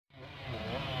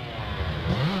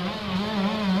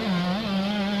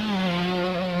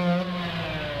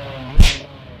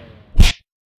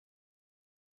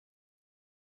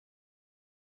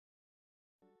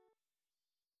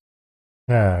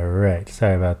Alright,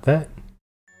 sorry about that.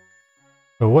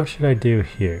 But what should I do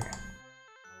here?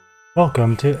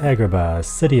 Welcome to Agrabah,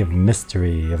 city of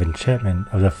mystery, of enchantment,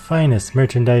 of the finest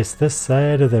merchandise this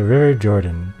side of the River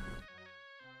Jordan.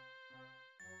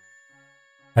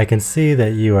 I can see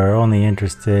that you are only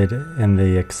interested in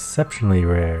the exceptionally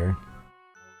rare.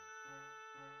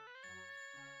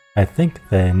 I think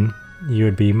then you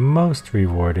would be most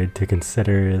rewarded to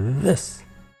consider this.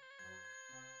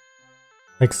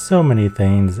 Like so many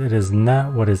things, it is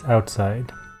not what is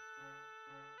outside,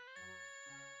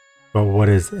 but what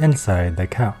is inside that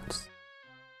counts.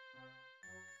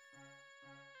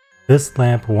 This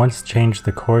lamp once changed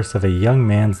the course of a young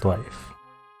man's life.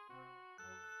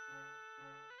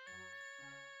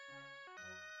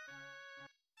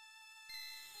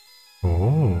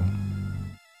 Oh.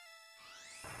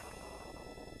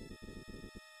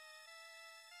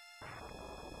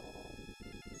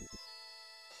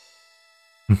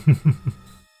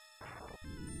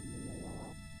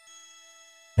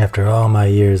 After all my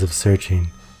years of searching,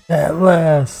 at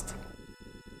last!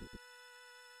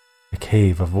 A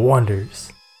cave of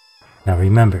wonders. Now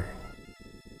remember,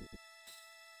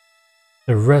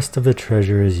 the rest of the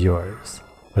treasure is yours,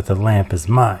 but the lamp is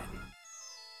mine.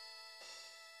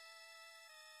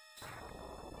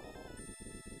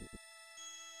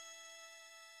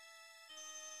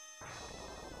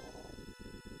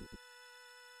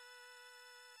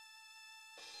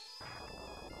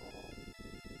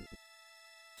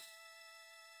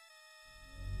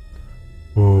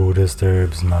 Who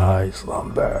disturbs my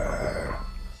slumber?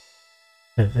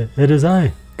 It is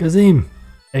I, Kazim,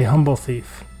 a humble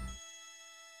thief.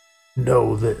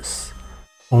 Know this,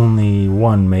 only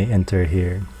one may enter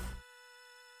here.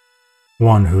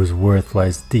 One whose worth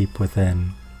lies deep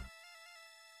within.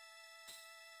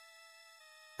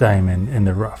 Diamond in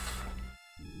the rough.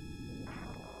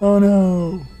 Oh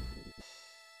no!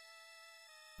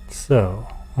 So,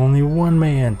 only one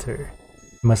may enter.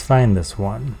 You must find this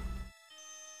one.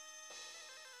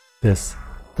 This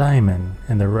diamond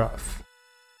in the rough.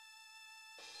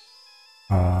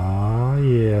 Ah,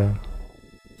 yeah.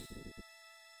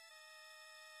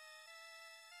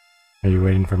 Are you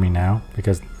waiting for me now?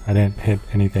 Because I didn't hit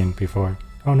anything before.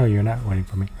 Oh no, you're not waiting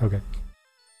for me. Okay.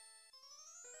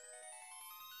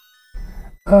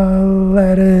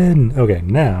 Aladdin! Okay,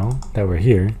 now that we're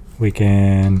here, we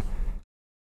can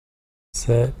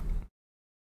set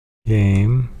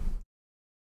game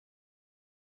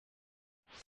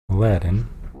Aladdin.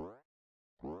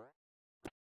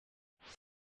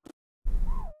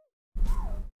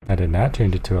 I did not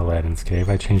change it to Aladdin's cave,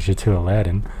 I changed it to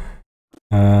Aladdin.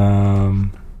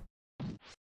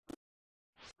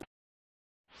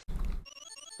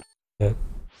 That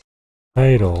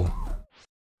title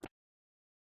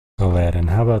Aladdin,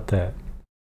 how about that?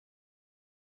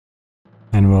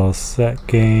 And we'll set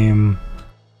game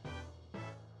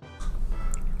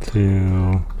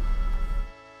to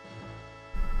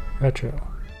retro.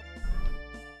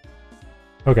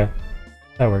 Okay,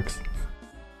 that works.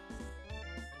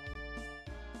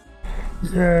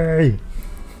 Yay!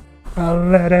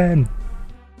 Aladdin!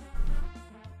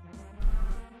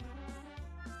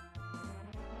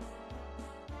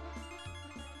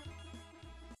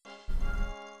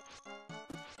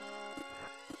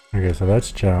 Okay, so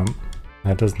that's jump.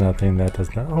 That does nothing, that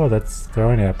does not. Oh, that's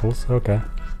throwing apples. Okay.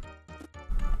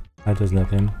 That does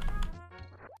nothing.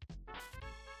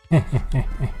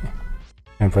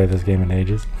 Haven't played this game in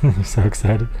ages. I'm so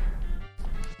excited.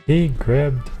 He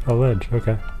grabbed a ledge.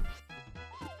 Okay.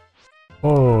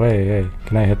 Oh, hey, hey.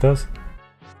 Can I hit those?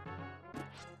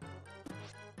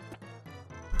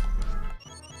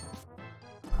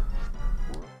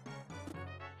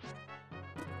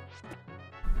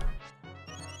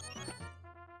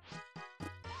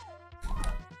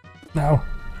 No.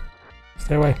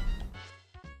 Stay away.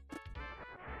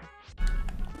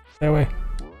 Stay away.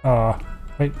 Aw.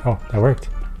 Wait. Oh, that worked.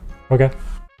 Okay.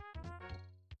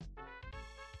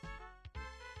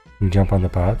 You jump on the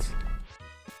pots.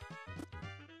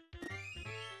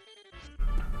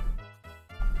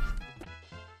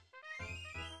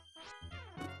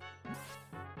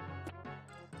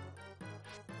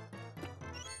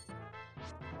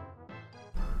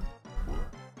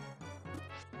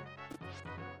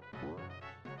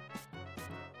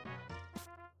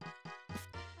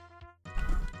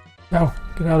 No,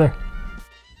 get out of there.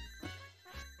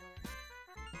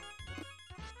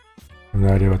 I have no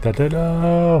idea what that did.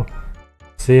 Oh!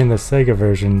 See, in the Sega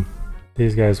version,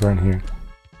 these guys weren't here.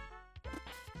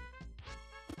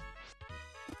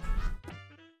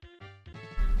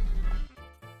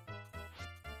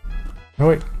 Oh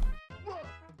wait.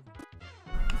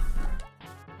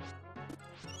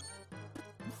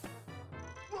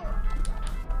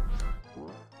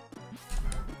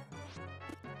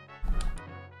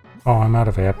 Oh, I'm out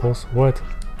of apples? What?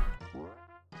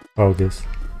 Bogus.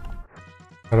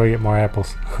 How do I get more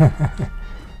apples?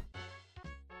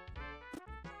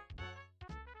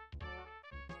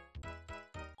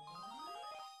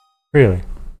 Really?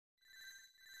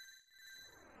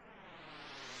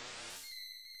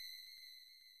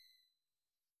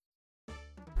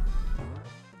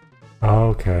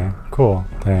 Okay, cool.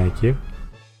 Thank you.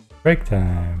 Break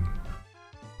time.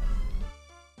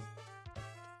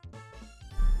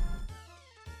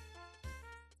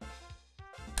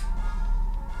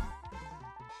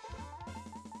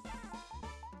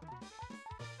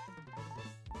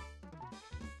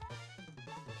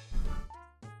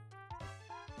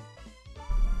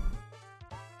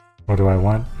 What do I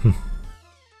want?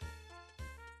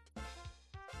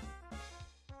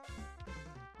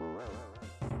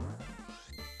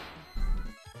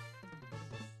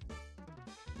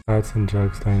 Cards and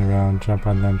jugs laying around, jump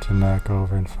on them to knock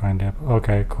over and find apple.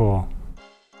 Okay, cool.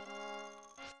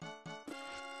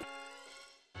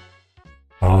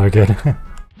 Oh, they're good. Hey,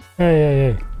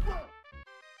 hey, hey.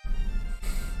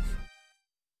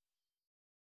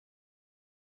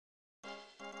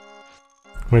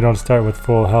 We don't start with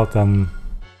full health on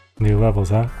new levels,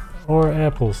 huh? Or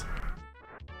apples.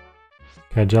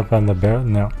 Can I jump on the barrel?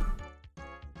 No.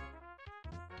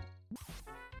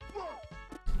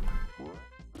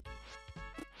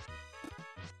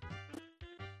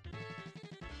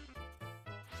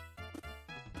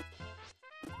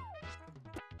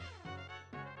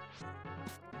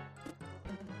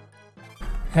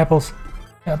 Apples!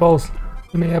 Apples!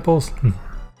 Give me apples!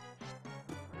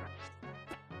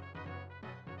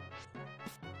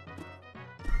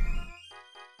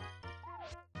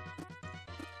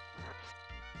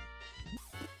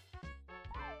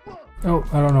 Oh,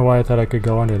 I don't know why I thought I could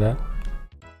go under that.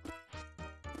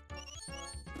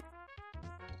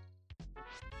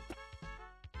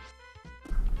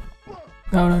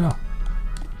 No, no, no.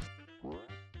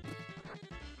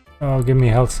 Oh, give me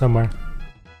health somewhere.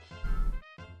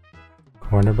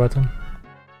 Corner button?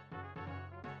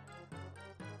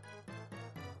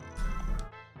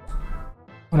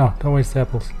 Oh no, don't waste the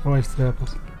apples. Don't waste the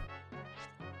apples.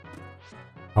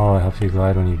 Oh, it helps you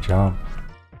glide when you jump.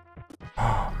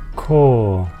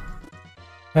 Cool.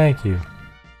 Thank you.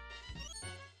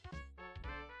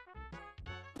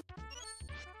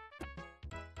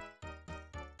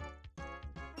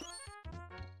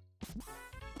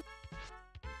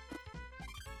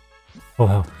 Full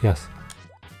health, yes.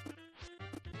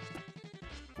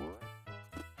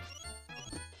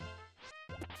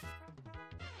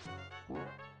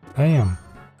 Bam.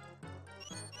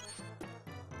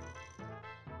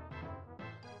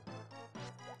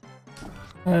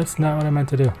 That's not what I meant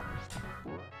to do.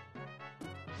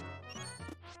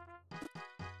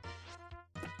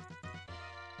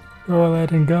 Go,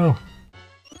 Aladdin, go.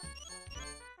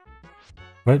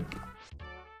 What?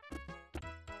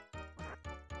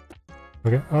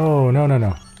 Okay. Oh, no, no,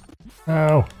 no.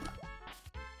 No.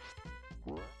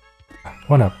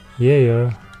 One up.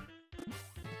 Yeah.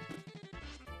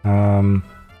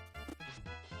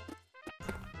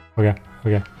 Okay,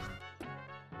 okay.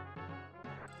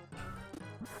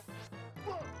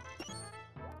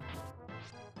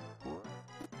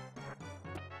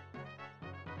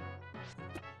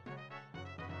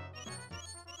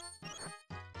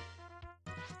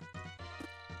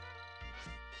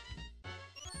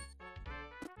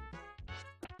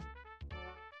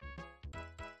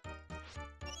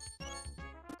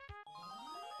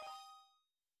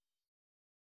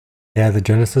 Yeah, the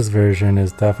Genesis version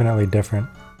is definitely different.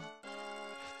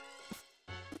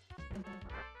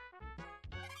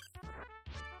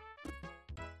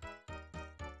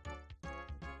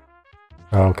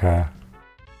 Okay.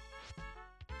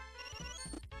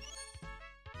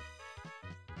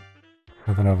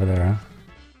 Nothing over there, huh?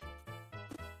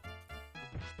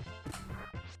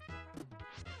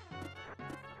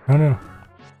 Oh no.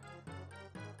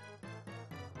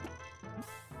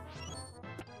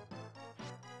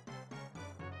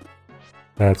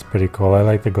 That's pretty cool. I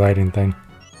like the gliding thing.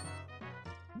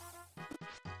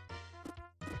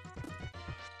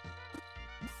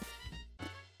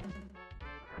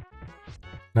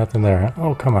 Nothing there, huh?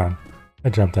 Oh, come on. I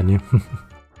jumped on you.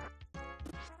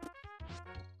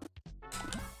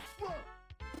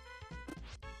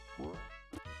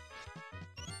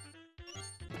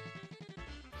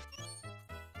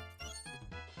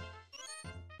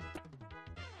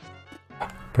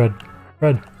 Bread.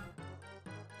 Bread.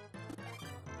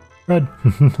 Bread.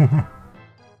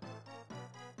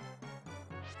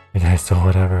 The guy stole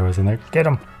whatever was in there. Get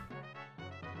him!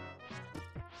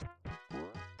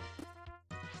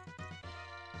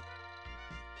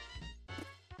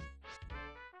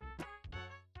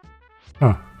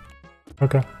 Huh.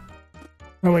 Okay.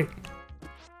 Oh, wait.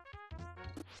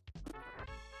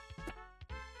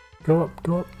 Go up,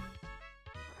 go up.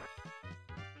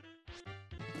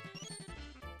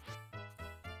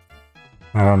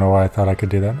 I don't know why I thought I could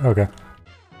do that. Okay.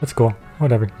 That's cool.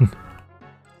 Whatever.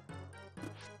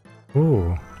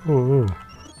 Ooh. Ooh, ooh.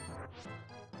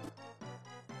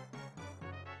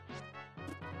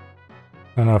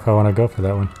 I don't know if I want to go for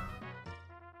that one.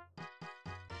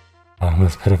 Oh, I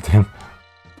almost put up to him.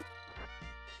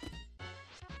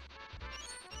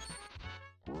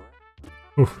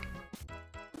 Oof.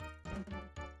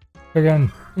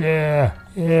 Again. Yeah.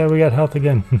 Yeah, we got health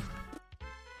again.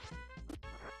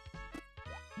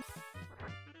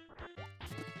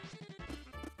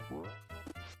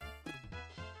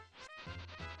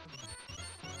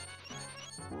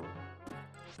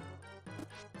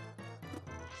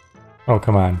 Oh,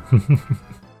 come on.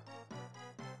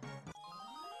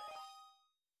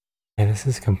 Yeah, this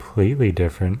is completely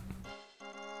different.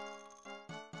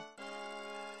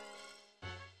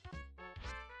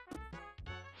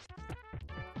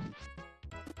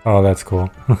 Oh, that's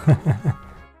cool.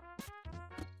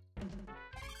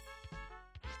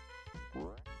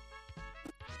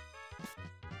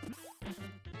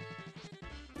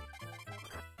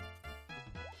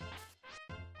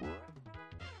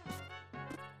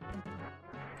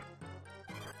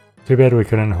 Too bad we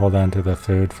couldn't hold on to the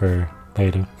food for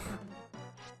later.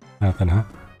 Nothing, huh?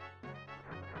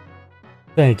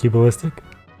 Thank you, Ballistic.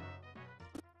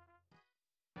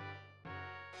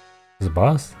 Is it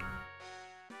boss?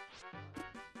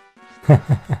 The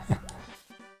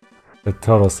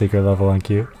total secret level on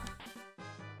cute.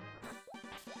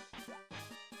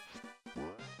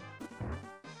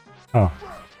 Oh.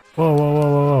 Whoa, whoa,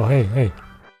 whoa, whoa, whoa, hey, hey.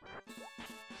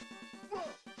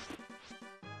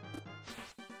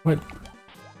 What?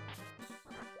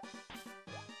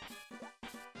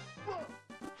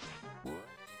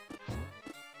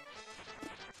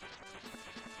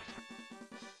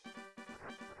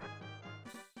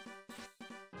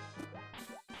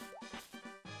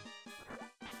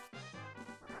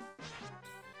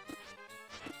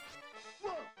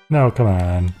 No, come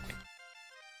on.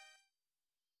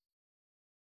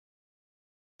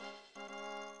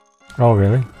 Oh,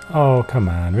 really? Oh, come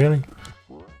on, really?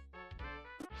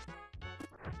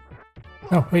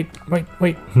 Oh, wait, wait,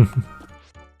 wait.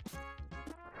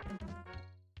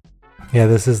 Yeah,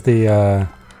 this is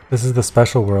the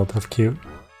special world of cute.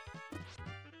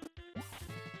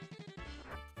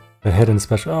 The hidden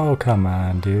special. Oh, come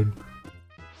on, dude.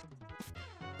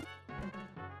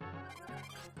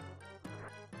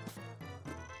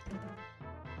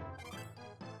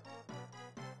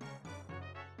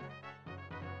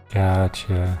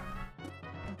 Gotcha.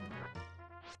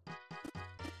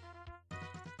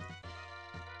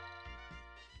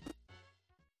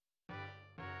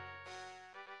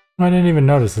 I didn't even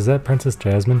notice. Is that Princess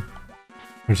Jasmine?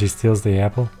 When she steals the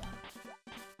apple?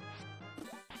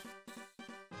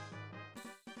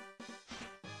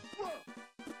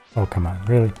 Oh, come on.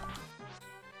 Really?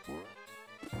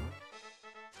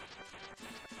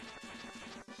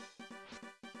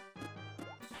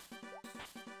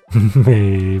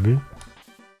 Maybe.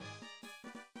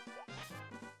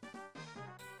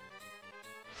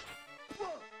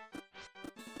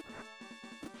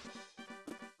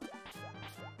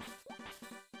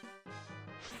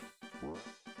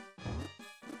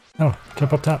 Oh,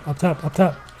 jump up top, up top, up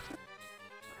top.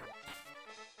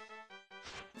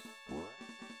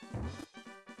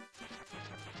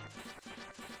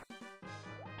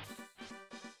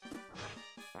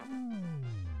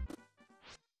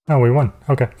 Oh, we won.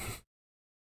 Okay.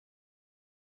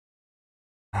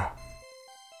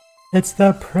 It's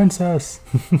the princess!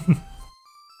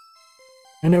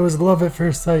 And it was love at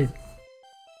first sight.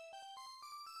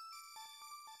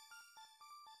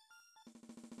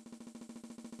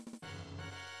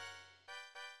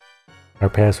 Our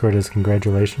password is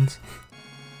congratulations.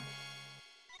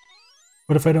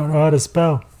 What if I don't know how to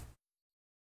spell?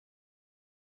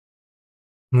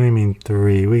 What do you mean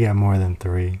 3? We got more than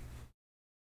 3.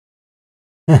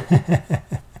 I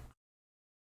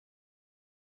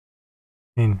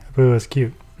mean, Abu is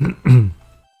cute.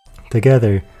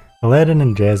 Together, Aladdin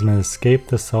and Jasmine escape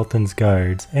the Sultan's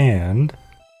guards and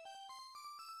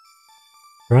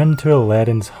run to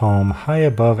Aladdin's home high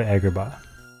above Agrabah.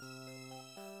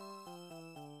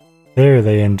 There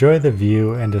they enjoy the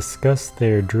view and discuss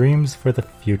their dreams for the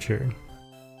future.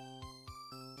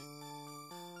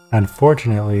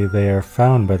 Unfortunately, they are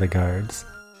found by the guards,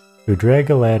 who drag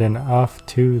Aladdin off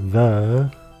to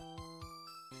the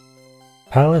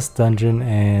palace dungeon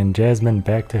and Jasmine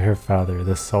back to her father,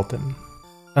 the Sultan.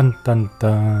 Dun dun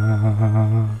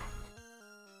dun.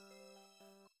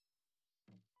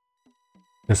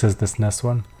 This is this next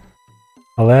one.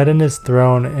 Aladdin is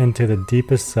thrown into the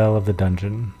deepest cell of the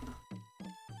dungeon.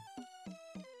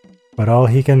 But all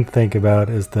he can think about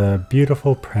is the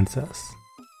beautiful princess.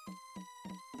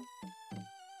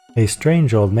 A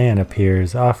strange old man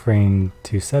appears, offering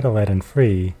to set Aladdin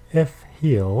free if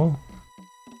he'll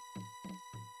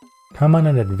come on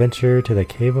an adventure to the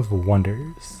Cave of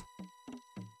Wonders.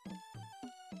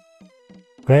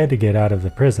 Glad to get out of the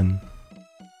prison,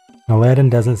 Aladdin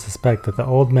doesn't suspect that the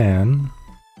old man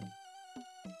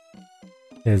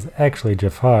is actually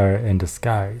Jafar in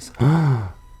disguise.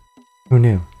 Who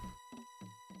knew?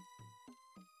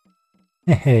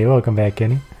 Hey, welcome back,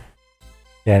 Kenny.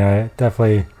 Yeah, no,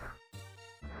 definitely.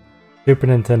 Super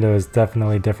Nintendo is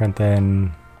definitely different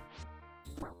than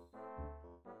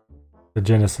the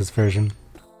Genesis version.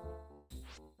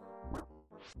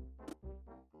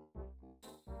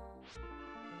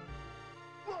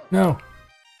 No!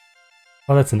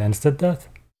 Oh, that's an instant death?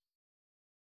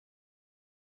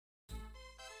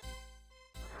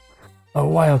 A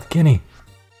wild guinea!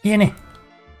 Guinea!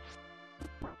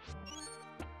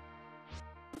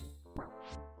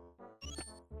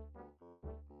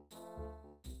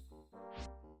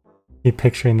 Keep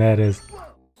picturing that as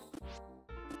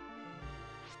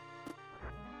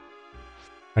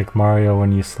like Mario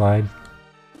when you slide.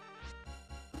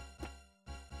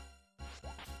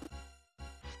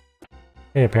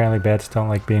 Hey, apparently bats don't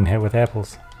like being hit with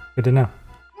apples. Good to know.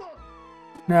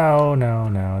 No, no,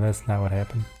 no, that's not what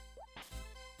happened.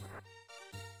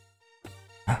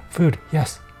 Food,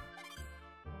 yes!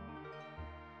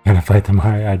 Gonna fight the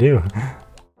Mario? I do.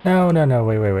 No, no, no,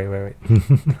 wait.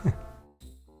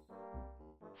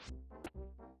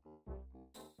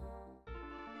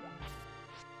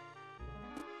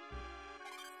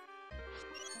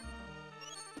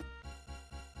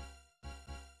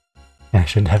 I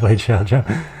should definitely shell jump.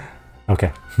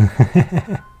 Okay.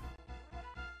 I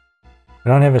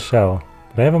don't have a shell,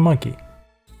 but I have a monkey.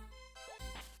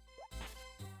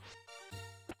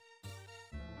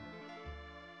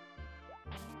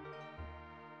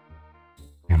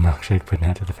 Your milkshake putting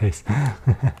that to the face. Come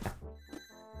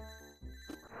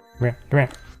here, come here.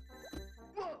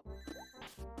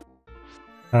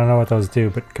 I don't know what those do,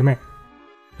 but come here.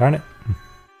 Darn it.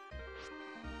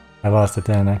 I lost it,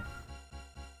 didn't I?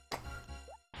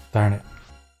 Darn it.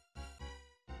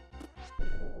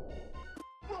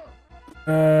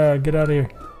 Get out of here.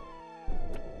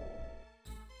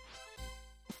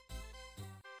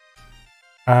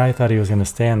 I thought he was gonna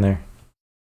stand there.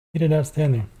 He did not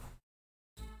stand there.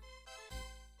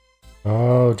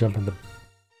 Oh, jump in the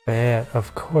bat,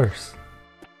 of course.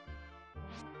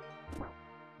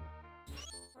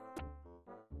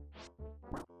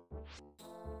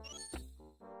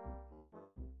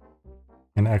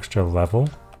 An extra level?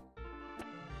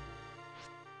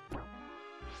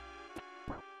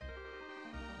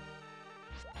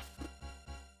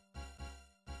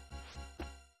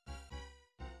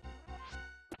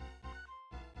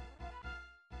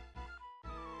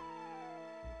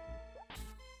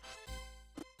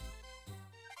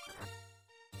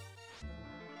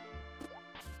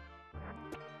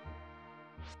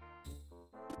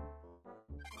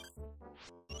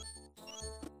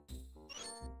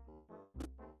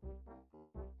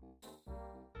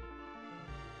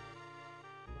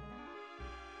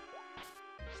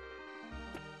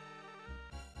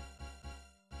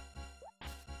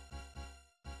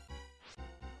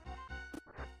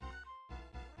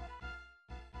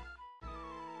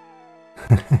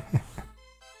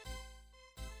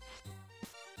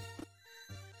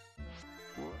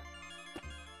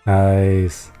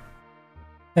 Nice.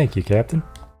 Thank you, Captain.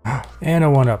 And a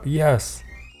 1-up, yes!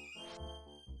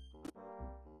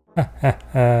 Ha ha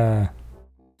ha.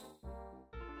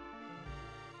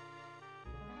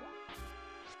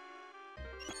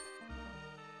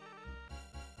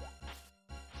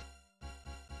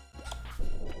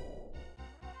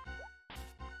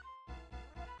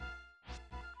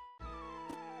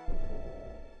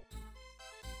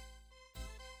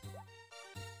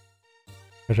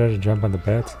 I try to jump on the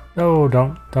bats. No,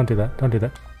 don't do that. Don't do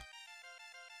that.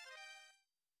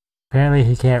 Apparently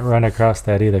he can't run across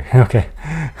that either. Okay.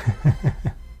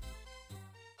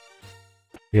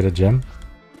 You get a gem?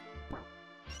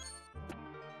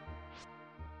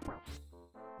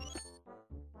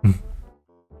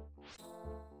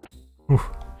 Oof.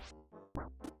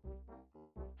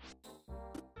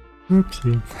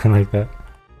 Oopsie. I like that.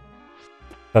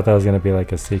 Thought that was gonna be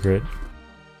like a secret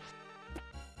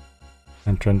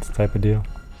entrance type of deal.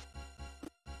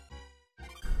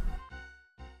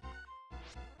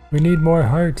 We need more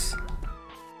hearts.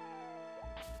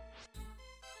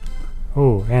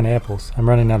 Oh, and apples. I'm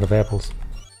running out of apples.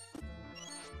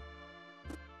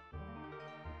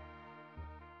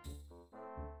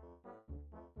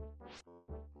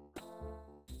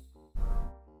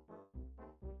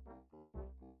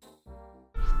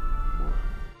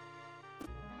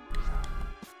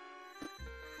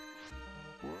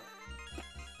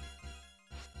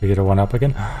 We get a 1-up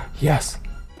again? Yes!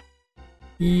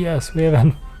 Yes, we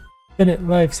have infinite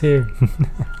lives here.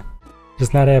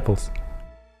 Just not apples.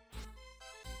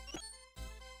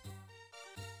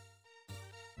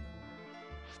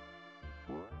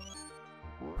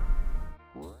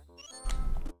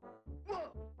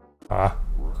 Ah.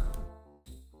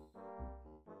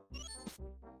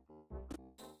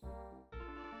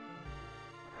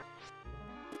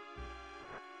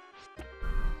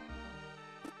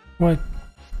 What?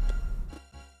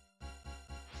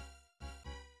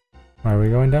 Why are we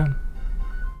going down?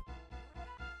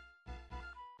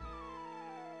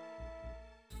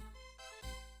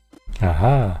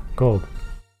 Aha! Gold.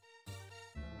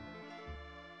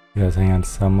 You guys hang on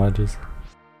some ledges.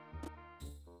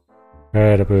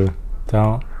 Alright, Abu.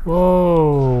 Don't.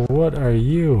 Whoa! What are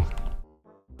you?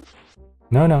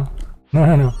 No, no. No,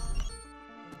 no, no.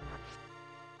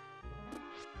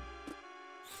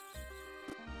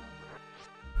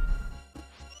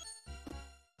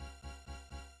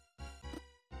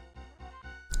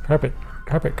 Carpet.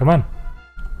 Carpet, come on.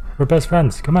 We're best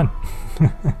friends. Come on.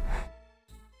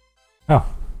 Oh.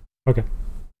 Okay.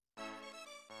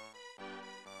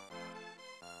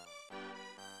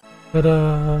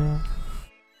 Ta-da!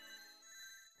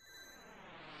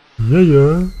 Yeah,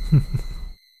 yeah.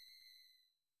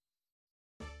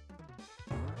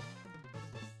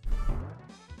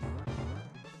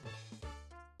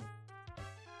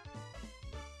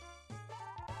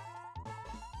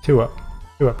 Two up.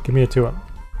 2 up. Give me a 2 up.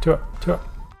 2 up. 2 up.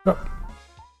 2 up.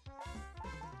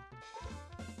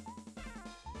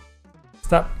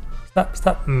 Stop. Stop.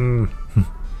 Stop. No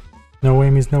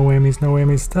whammies. No whammies. No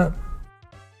whammies. Stop.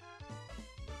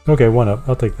 Okay, 1 up.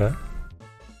 I'll take that.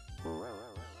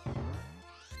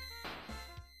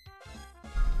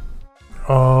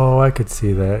 Oh, I could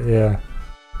see that. Yeah.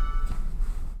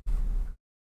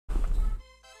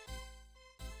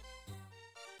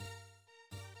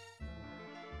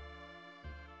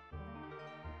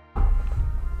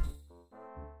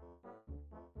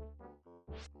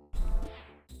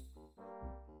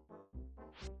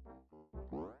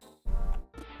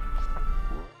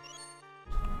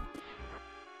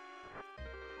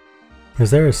 Is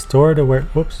there a store to where...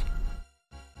 Whoops.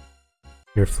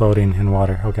 You're floating in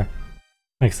water. Okay.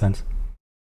 Makes sense.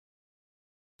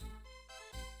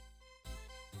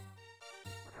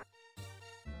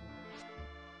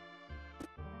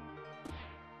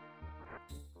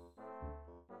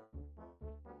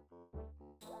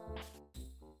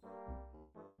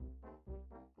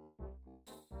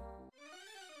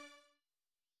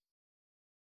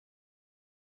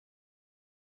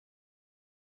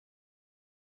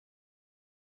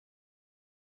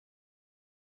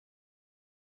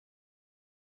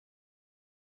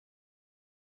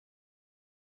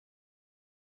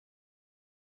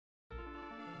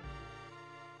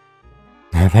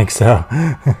 I think so.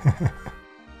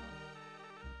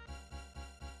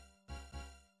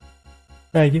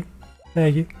 Thank you.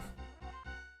 Thank you.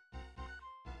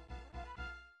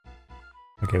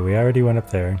 Okay, we already went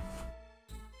up there.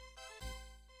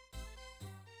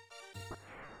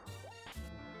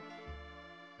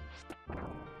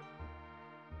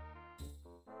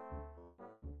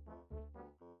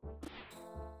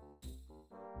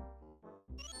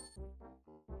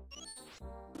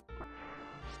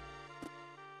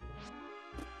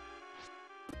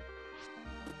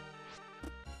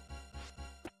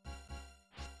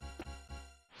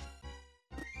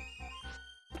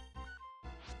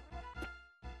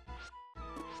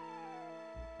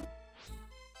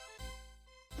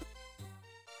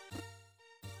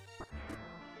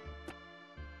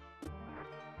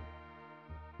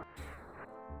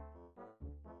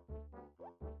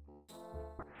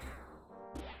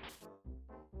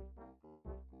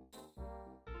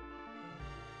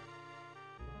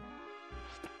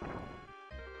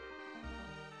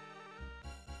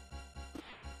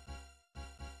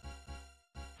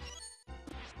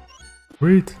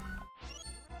 Sweet.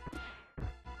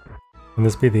 Can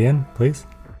this be the end, please?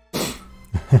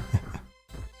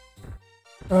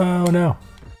 Oh no.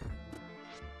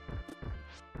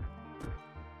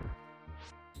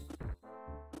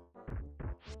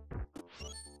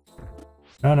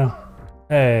 Oh no.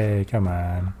 Hey, come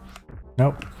on.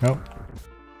 Nope, nope.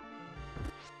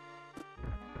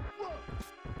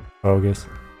 Bogus.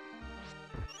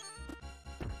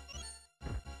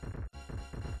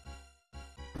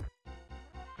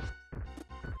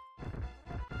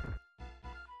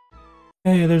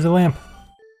 Hey, there's a lamp.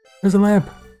 There's a lamp.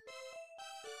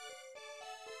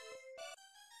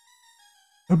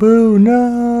 Abu,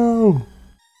 no!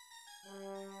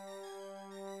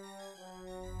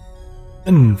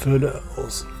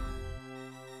 Infidels.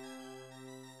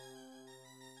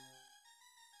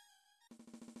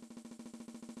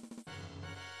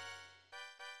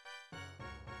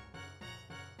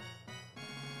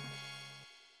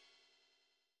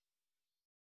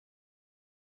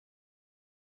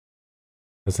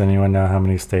 Does anyone know how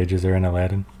many stages are in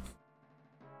Aladdin?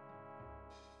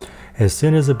 As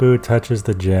soon as Abu touches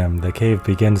the gem, the cave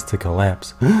begins to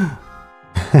collapse.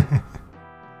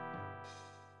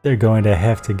 They're going to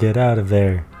have to get out of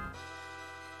there.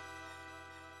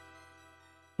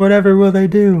 Whatever will they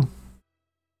do?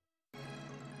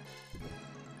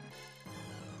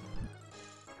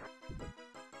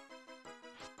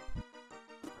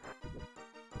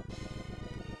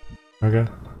 Okay.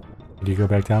 Could you go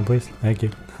back down, please? Thank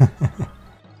you.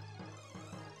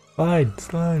 Slide,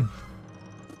 slide.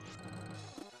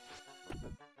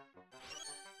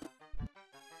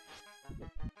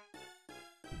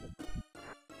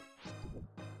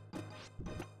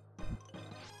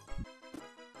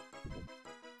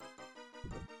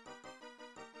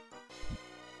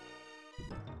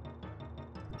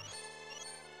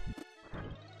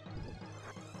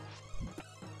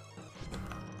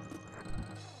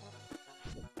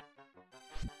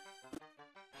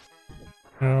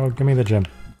 Oh, give me the gem.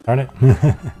 Darn it.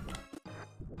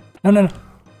 No, no, no.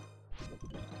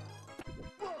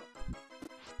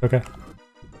 Okay.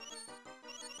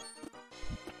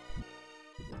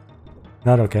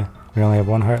 Not okay. We only have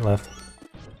one heart left.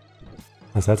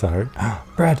 Unless that's a heart.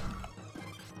 Bread!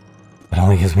 It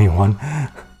only gives me one.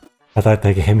 I thought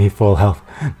they gave me full health.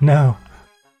 No!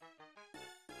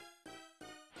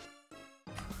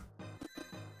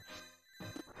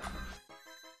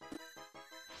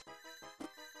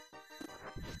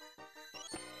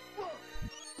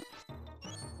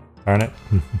 Darn it.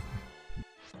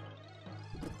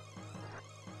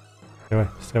 Stay away,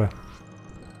 stay away.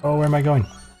 Oh, where am I going?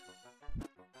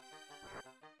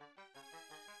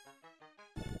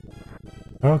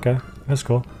 Oh, okay, that's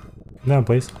cool. Come down,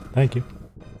 please. Thank you.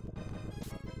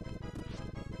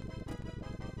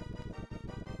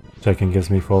 Chicken gives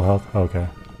me full health? Okay.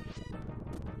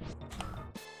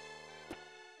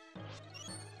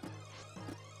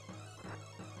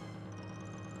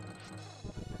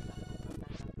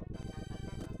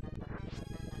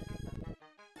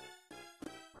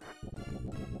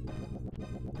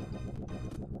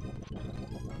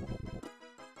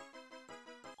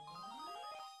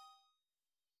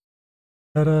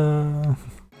 Ta-da!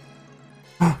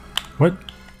 What?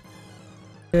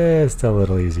 Yeah, it's still a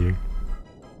little easier.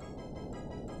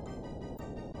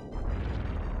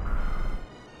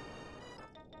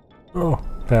 Oh,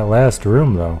 that last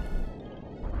room though.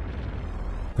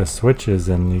 The switches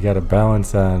and you gotta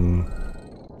balance on...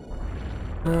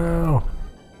 Oh!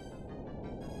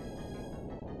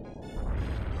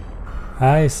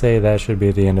 I say that should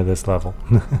be the end of this level.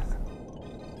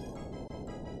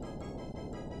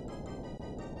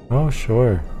 Oh,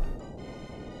 sure.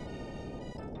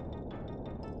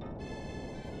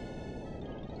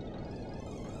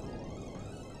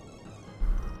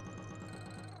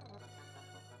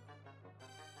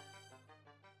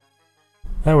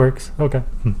 That works. Okay.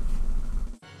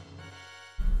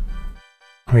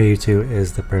 Ryu 2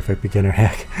 is the perfect beginner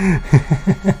hack.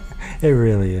 It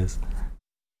really is.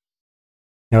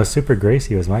 No, Super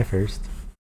Gracie was my first.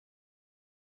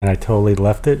 And I totally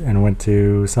left it and went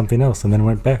to something else and then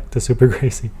went back to Super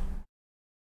Gracie.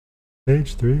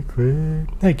 Stage 3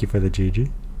 cleared. Thank you for the GG.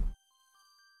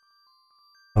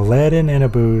 Aladdin and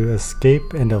Abu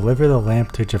escape and deliver the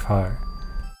lamp to Jafar.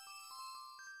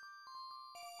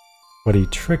 But he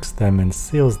tricks them and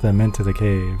seals them into the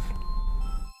cave.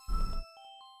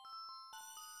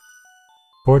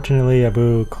 Fortunately,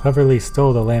 Abu cleverly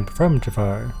stole the lamp from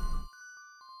Jafar.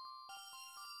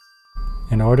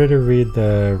 In order to read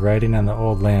the writing on the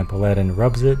old lamp, Aladdin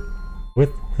rubs it with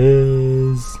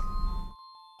his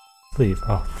sleeve.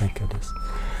 Oh, thank goodness.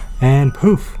 And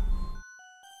poof!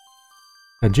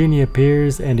 A genie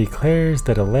appears and declares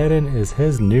that Aladdin is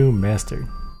his new master.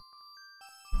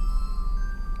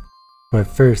 But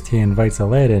first he invites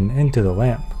Aladdin into the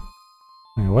lamp.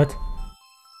 Wait, what?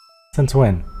 Since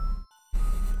when?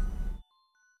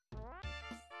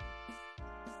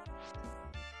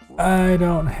 I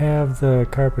don't have the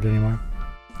carpet anymore.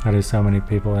 How do so many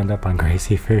people end up on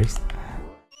Gracie first?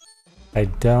 I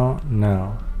don't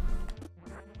know.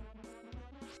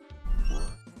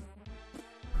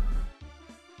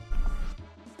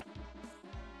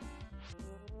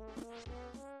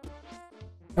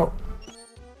 Oh.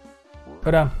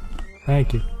 Go down.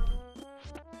 Thank you.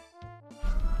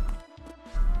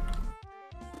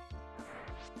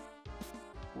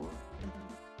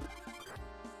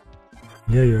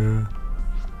 Yeah, yeah.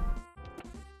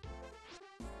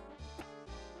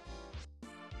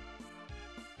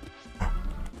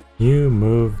 You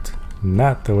moved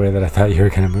not the way that I thought you were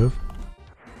gonna move.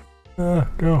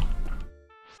 Go.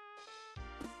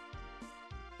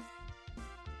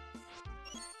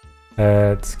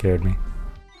 That scared me.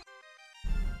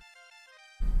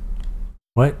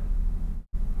 What?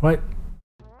 What?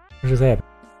 What just happened?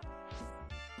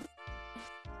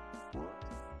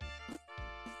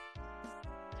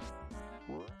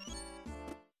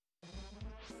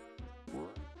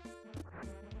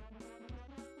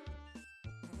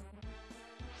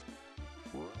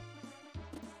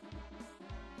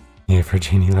 Yeah, for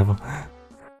genie level.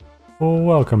 Well,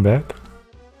 welcome back.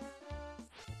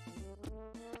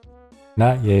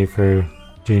 Not yay for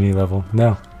genie level.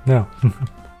 No, no.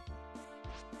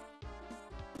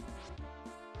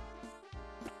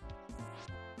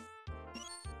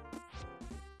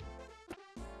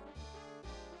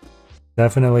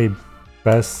 Definitely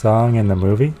best song in the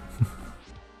movie.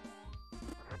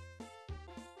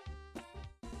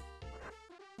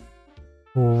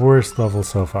 Worst level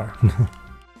so far.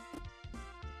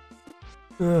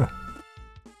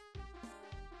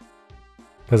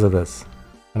 Because of this.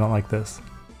 I don't like this.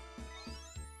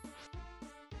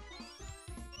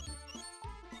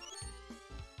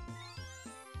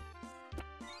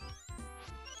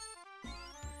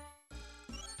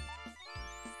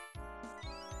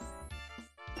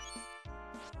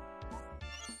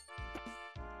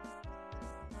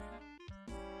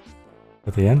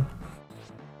 At the end?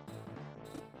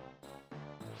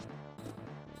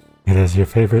 It is your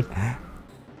favorite.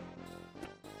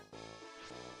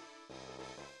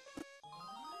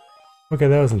 Okay,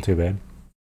 that wasn't too bad.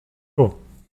 Cool.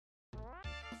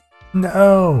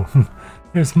 No!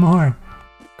 There's more!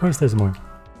 Of course there's more.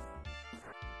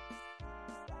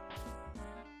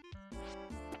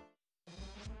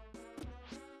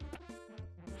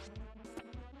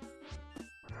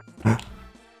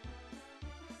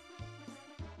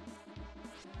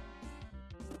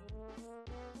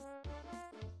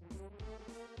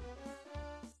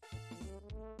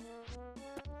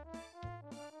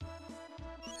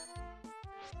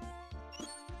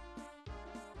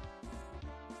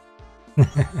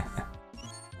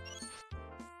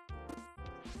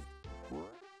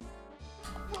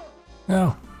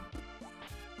 No.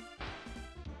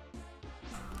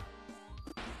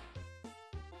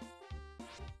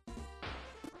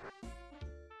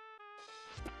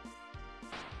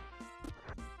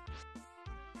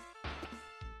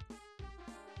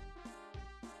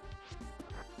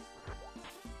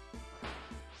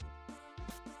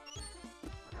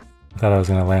 Thought I was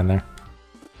gonna land there.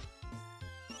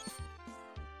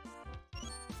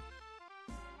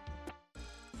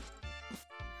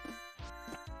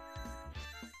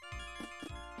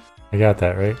 I got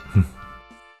that, right?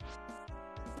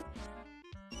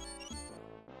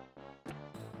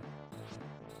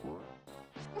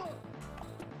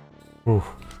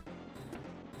 Oof.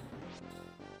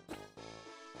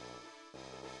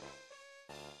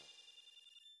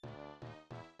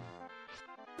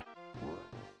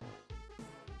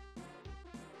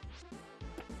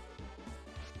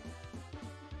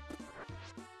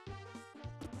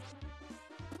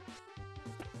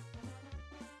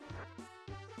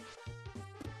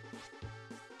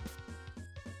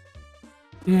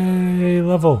 Yay,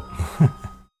 level!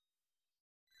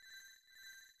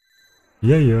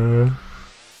 Yeah, yeah.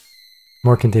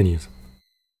 More continues.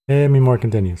 Give me more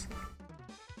continues.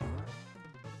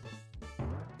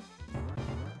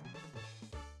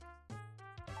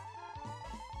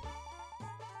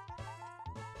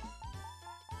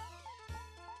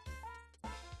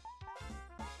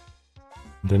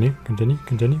 Continue, continue,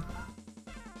 continue.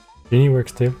 Genie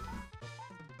works too.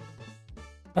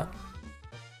 Ah,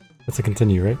 that's a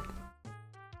continue, right?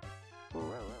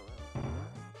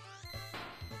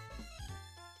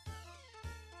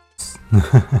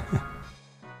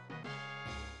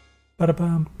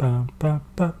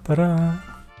 Ba-da-bum-bum-ba-ba-ba-da.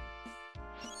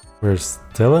 We're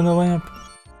still in the lamp?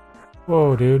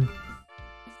 Whoa, dude.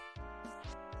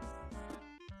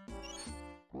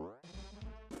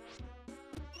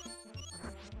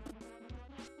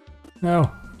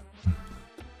 No.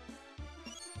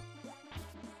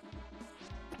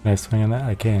 Can I swing on that?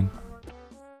 I can.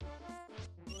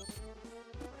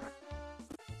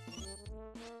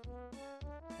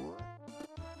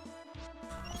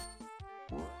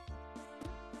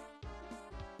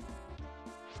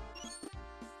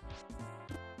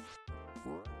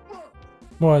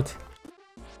 What?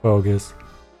 Bogus.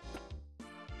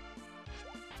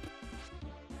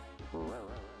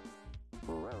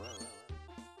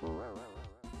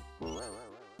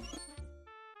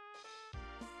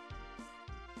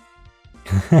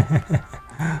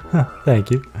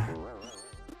 Thank you.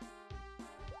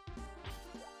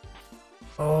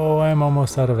 Oh, I'm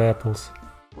almost out of apples.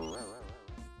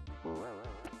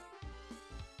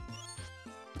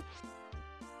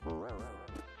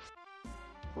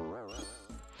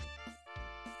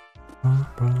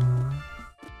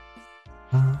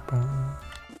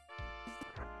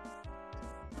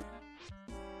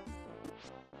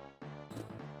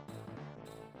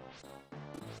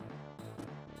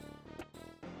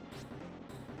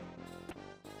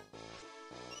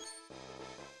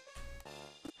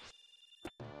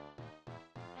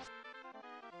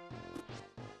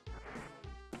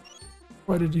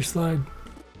 Why did you slide?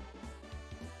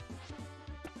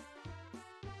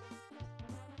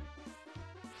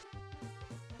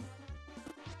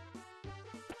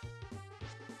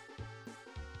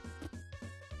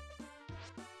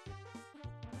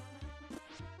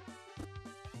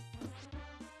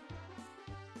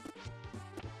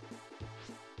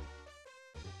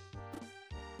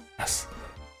 Yes.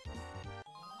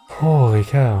 Holy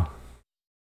cow.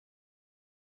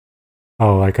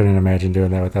 Oh, I couldn't imagine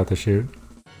doing that without the chute.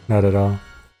 Not at all.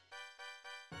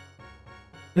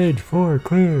 Stage 4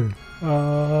 clear.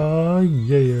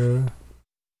 Yeah.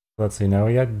 Let's see, now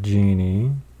we got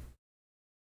Genie.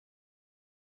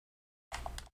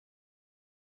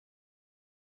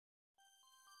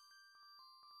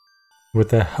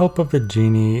 With the help of the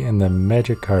Genie and the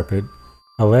magic carpet,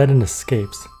 Aladdin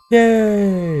escapes.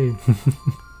 Yay!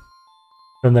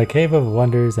 From the Cave of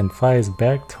Wonders and flies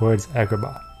back towards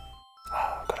Agrabah.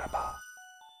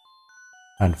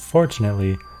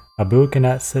 Unfortunately, Abu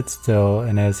cannot sit still,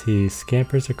 and as he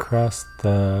scampers across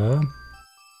the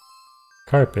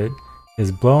carpet,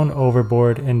 is blown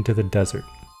overboard into the desert.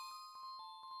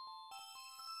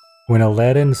 When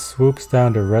Aladdin swoops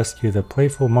down to rescue the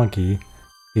playful monkey,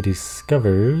 he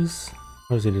discovers...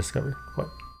 What does he discover? What?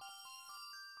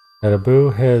 That Abu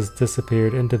has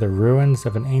disappeared into the ruins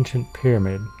of an ancient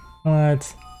pyramid.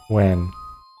 What? When?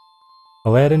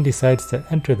 Aladdin decides to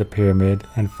enter the pyramid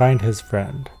and find his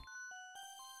friend.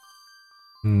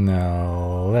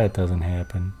 No, that doesn't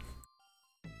happen.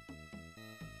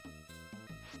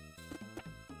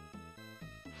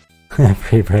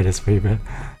 Free bread is free bread.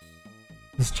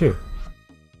 It's true.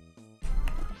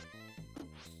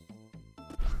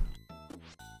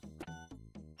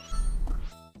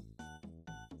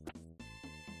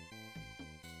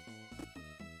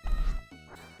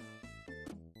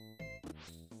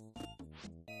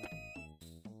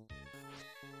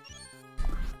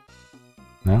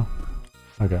 No?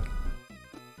 Okay.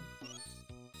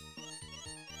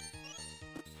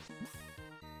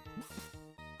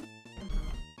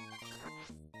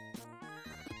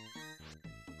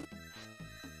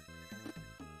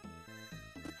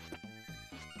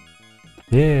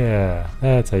 Yeah,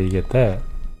 that's how you get that.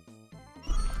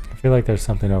 I feel like there's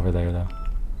something over there though.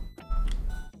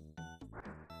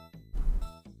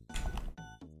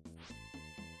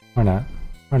 Or not.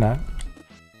 Or not.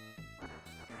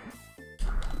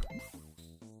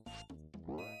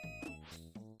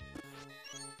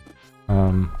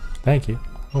 Thank you.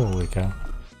 Holy cow.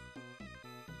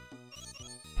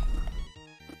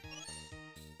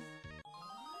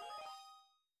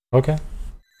 Okay.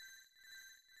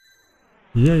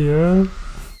 Yeah.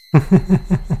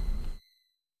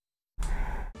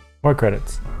 More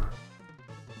credits.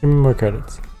 Give me more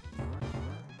credits.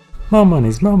 More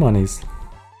monies, more monies.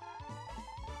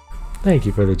 Thank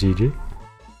you for the GG.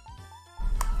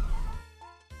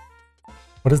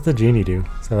 What does the genie do?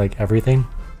 Is that like everything?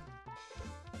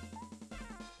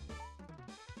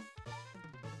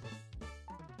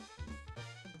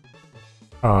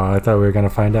 Oh, I thought we were gonna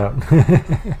find out.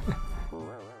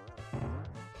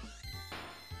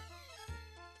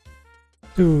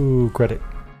 Ooh, credit.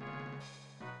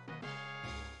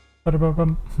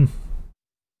 Ba-da-ba-bum.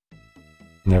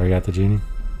 Never got the genie.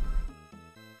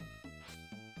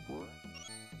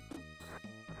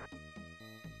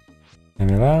 Leave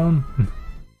me alone.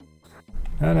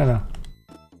 No.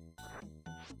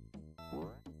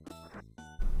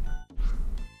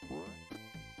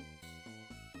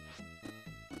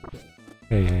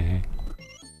 Hey.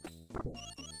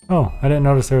 Oh, I didn't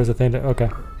notice there was a thing to... Okay.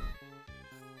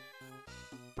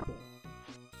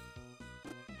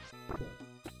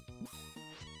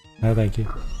 No, thank you.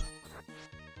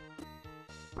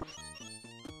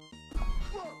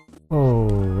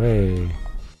 Oh, hey.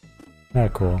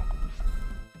 Not cool.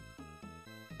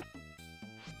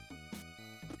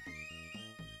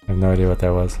 I have no idea what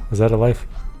that was. Was that a life?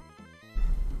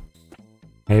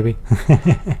 Maybe?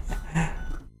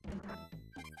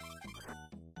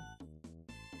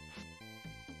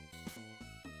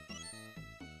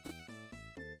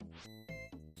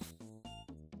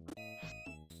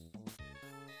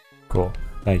 Cool.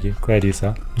 Thank you. Glad you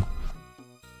saw.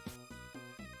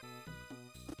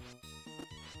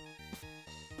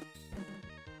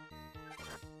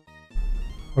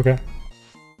 Okay.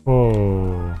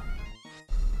 Whoa.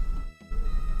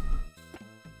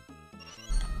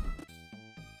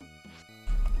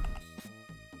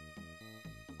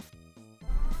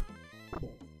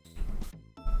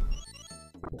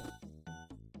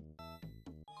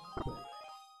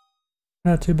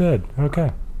 Not too bad.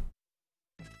 Okay.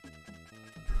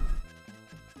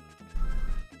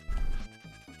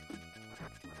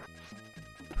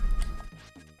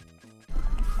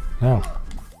 Now,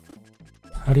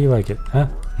 how do you like it, huh?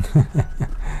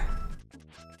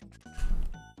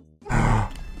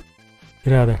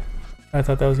 Get out of there. I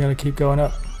thought that was gonna keep going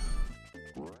up.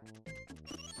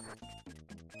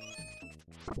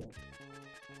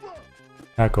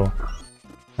 Not cool.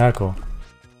 Not cool.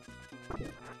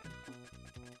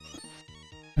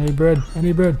 I need bread. I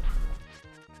need bread.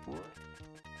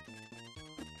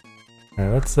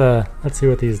 Alright, let's see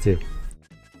what these do.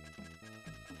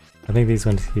 I think these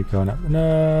ones keep going up.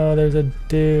 No, there's a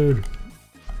dude.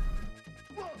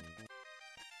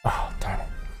 Oh, darn it.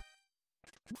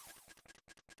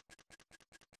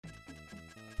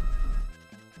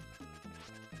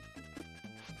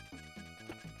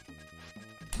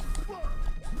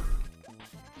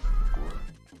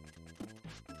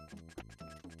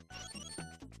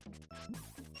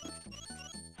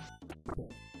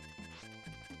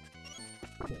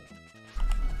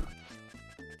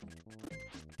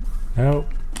 Nope.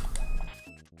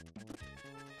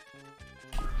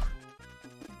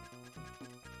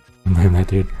 Blame that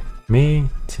dude. Me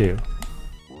too.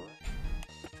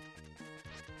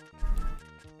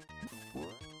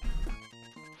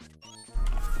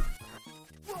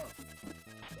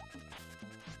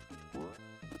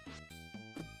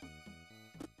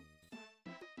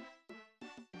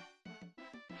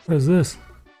 What is this?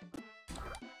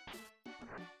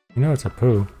 You know it's a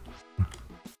poo.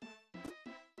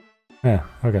 Yeah,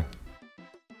 okay.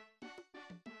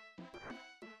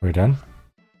 We're done?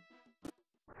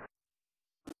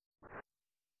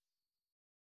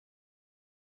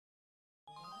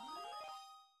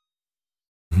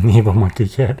 Evil monkey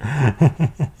cat.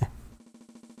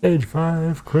 Stage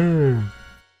 5 clear.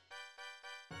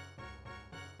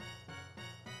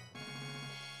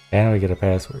 And we get a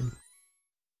password.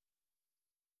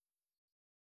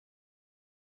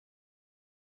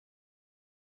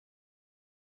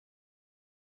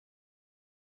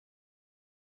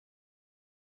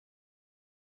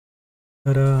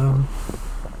 Ta-da!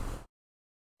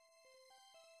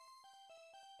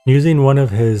 Using one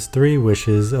of his 3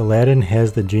 wishes, Aladdin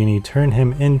has the genie turn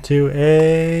him into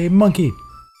a monkey.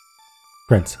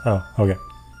 Prince. Oh, okay.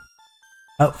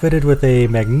 Outfitted with a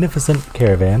magnificent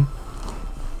caravan,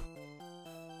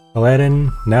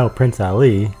 Aladdin, now Prince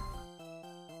Ali,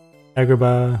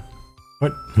 Agrabah,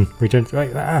 what? Returns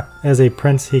as a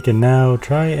prince. He can now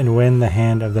try and win the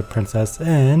hand of the princess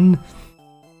in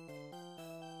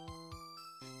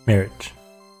marriage.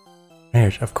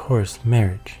 Marriage, of course,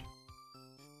 marriage.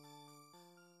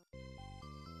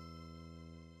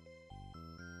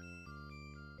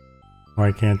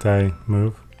 Why can't I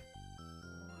move?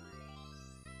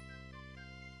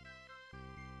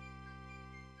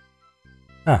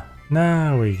 Ah,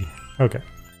 now we... Okay.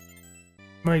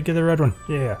 Alright, get the red one.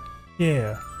 Yeah.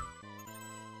 Yeah.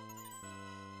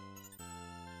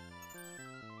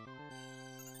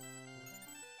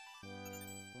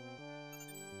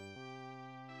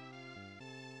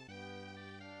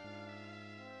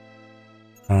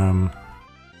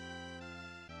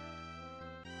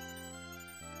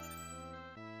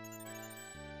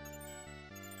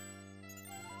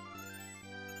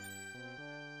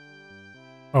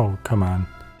 Oh, come on.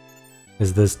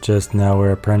 Is this just now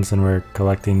we're a prince and we're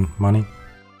collecting money?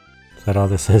 Is that all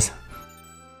this is?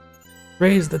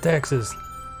 Raise the taxes!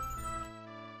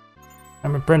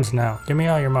 I'm a prince now. Give me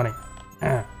all your money.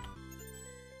 Ah.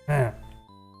 Ah.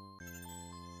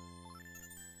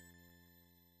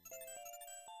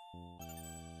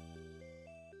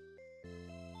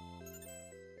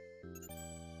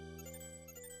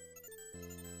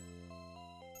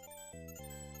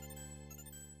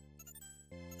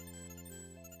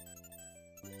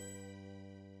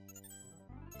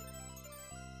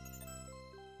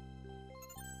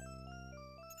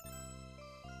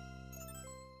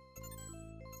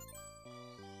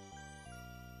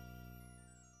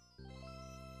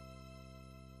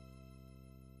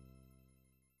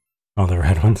 All the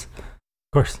red ones.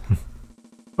 Of course.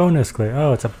 Bonus clear.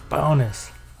 Oh, it's a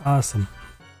bonus. Awesome.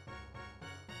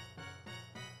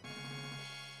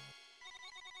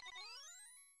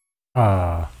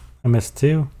 Ah, I missed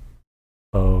 2.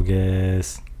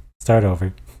 Bogus. Start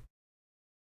over.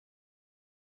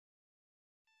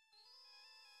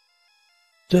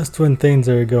 Just when things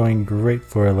are going great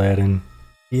for Aladdin,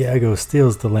 Iago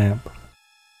steals the lamp.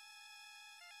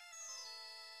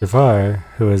 Jafar,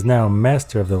 who is now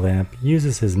master of the lamp,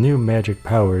 uses his new magic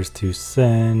powers to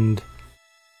send...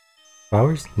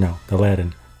 Powers? No,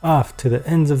 Aladdin. Off to the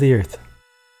ends of the earth.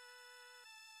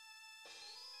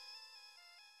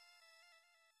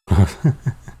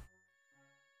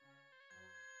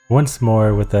 Once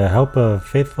more, with the help of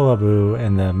faithful Abu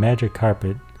and the magic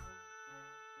carpet,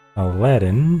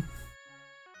 Aladdin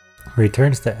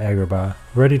returns to Agrabah,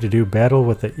 ready to do battle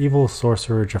with the evil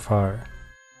sorcerer Jafar.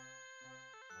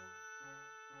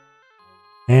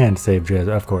 And save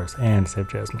Jasmine, of course, and save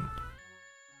Jasmine.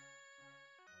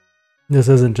 This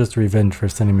isn't just revenge for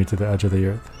sending me to the edge of the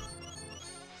earth.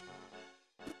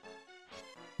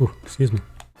 Ooh, excuse me.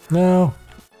 No,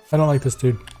 I don't like this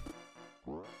dude.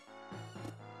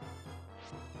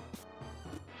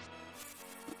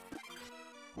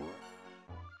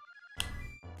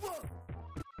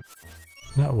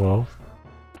 Not well.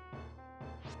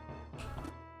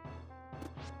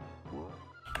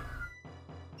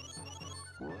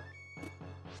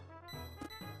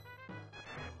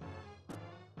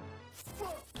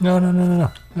 No, no, no, no,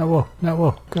 no. Not whoa, not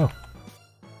whoa. Go.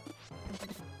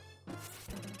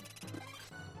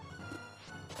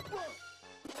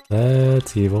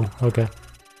 That's evil. Okay.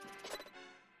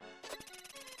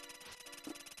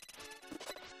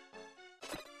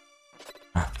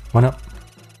 One up.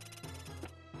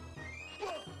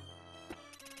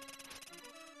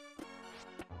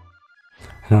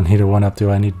 I don't need a one up, do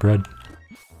I need bread?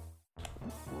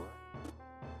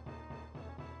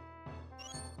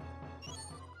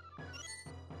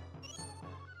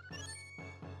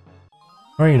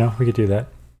 Or, you know, we could do that.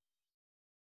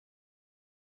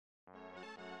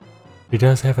 He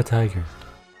does have a tiger.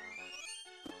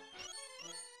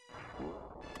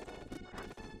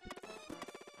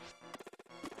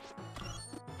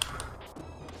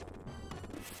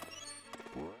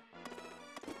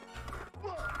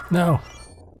 No!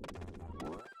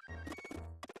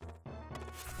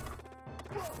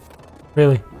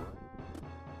 Really?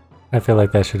 I feel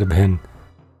like that should have been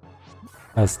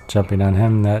us jumping on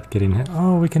him, not getting hit.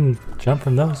 Oh, we can jump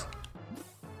from those.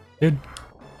 Dude.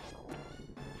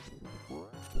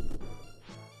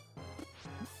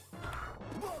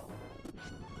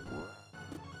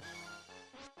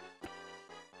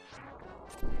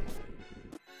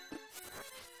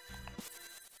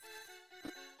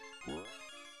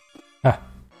 Ah.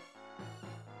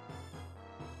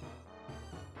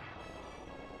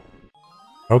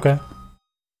 Okay.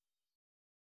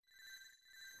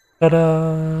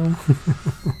 Ta-da!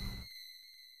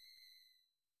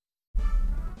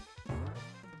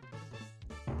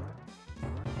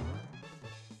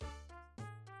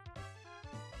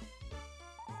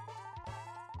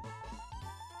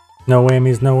 No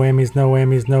whammies, no whammies, no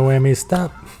whammies, no whammies,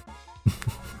 stop!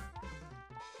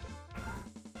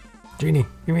 Genie,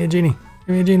 give me a genie,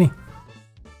 give me a genie.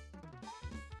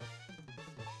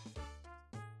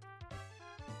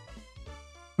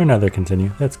 Or another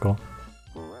continue, that's cool.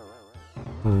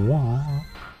 Wow.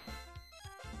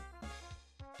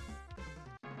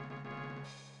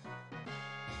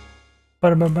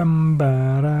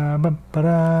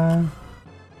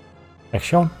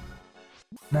 Action!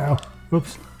 No!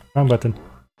 Oops, wrong button.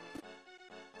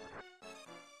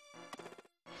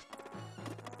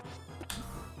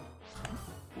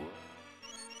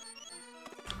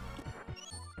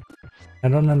 I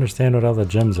don't understand what all the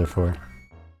gems are for.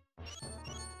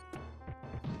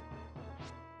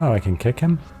 Oh, I can kick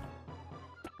him?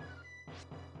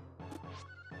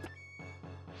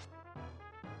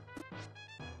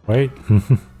 Wait.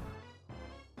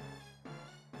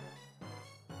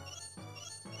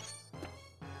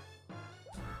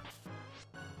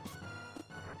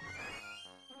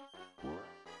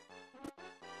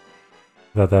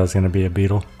 Thought that was gonna be a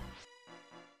beetle.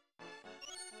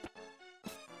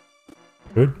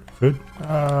 Food? Food?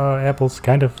 Apples.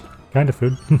 Kind of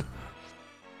food.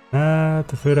 Not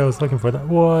the food I was looking for.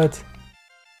 What?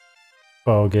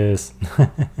 Bogus.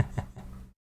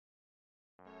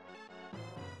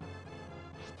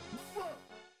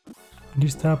 Can you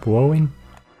stop woeing?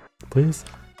 Please?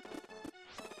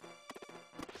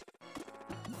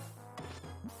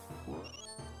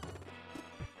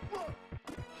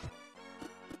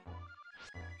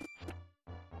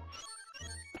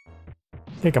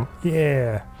 Kick him.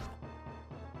 Yeah.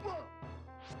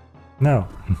 No.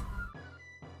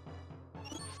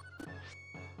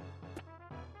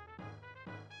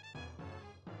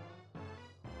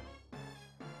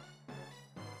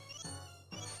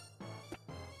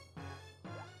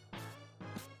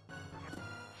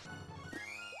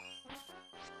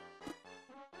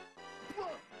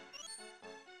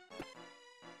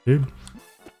 Dude.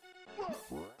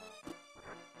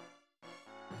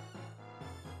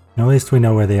 At least we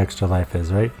know where the extra life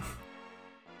is, right?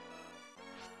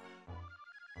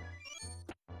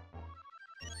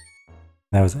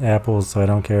 That was apples, so I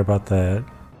don't care about that.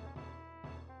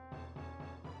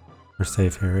 We're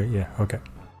safe here, right? Yeah, okay.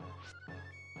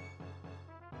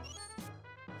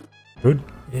 Food?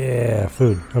 Yeah,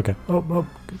 food. Okay. Oh,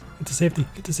 get to safety,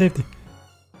 get to safety.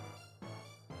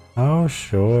 Oh,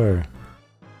 sure.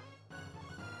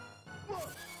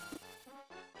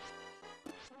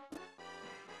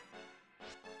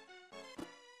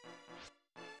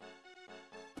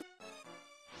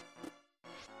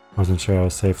 Wasn't sure I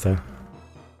was safe there.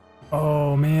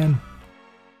 Oh man.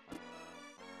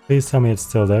 Please tell me it's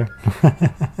still there.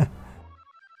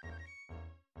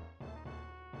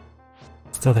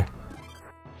 Still there.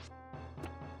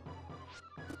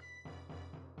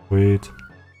 Sweet.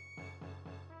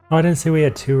 Oh, I didn't see we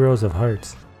had 2 rows of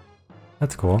hearts.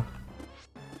 That's cool.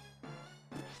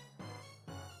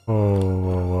 Whoa,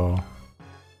 whoa, whoa.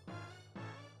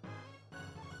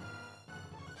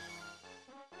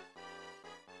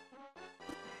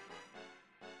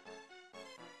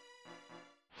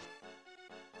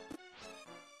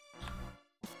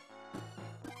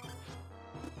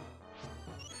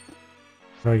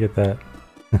 How do I get that?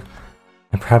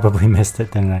 I probably missed it,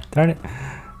 didn't I? Darn it.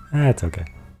 That's okay.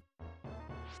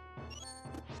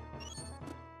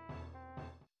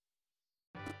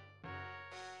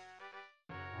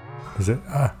 Is it?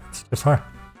 Ah, it's too far.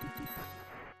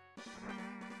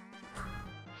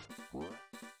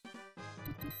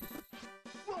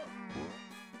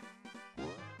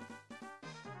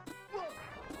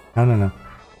 No.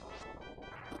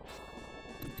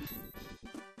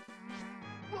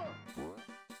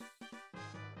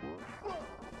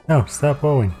 No, stop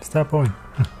bowling. Stop bowling.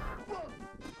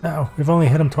 No, we've only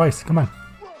hit him twice. Come on.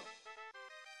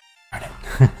 Darn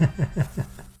it.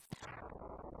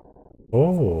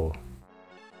 Oh.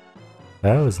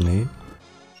 That was neat.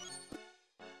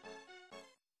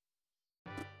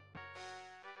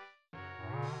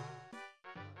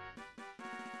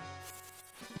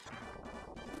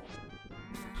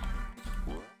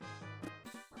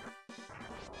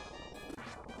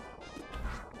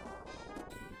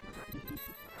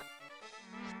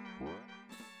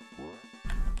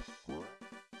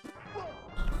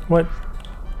 What?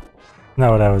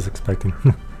 Not what I was expecting.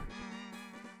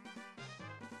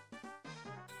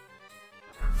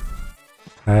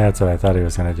 That's what I thought he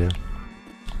was gonna do.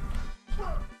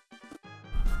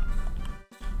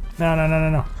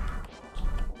 No.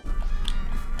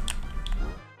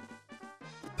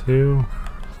 2.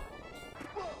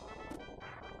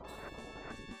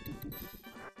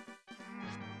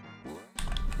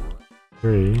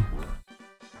 3.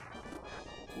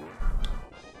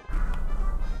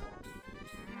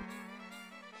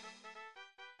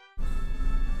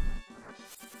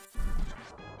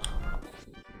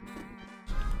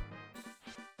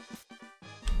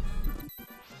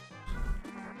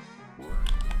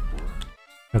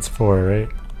 That's 4, right?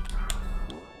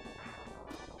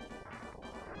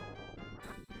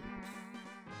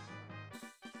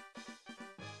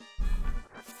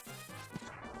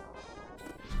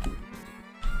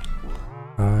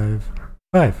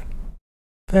 Five.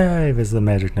 5 is the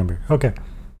magic number. Okay.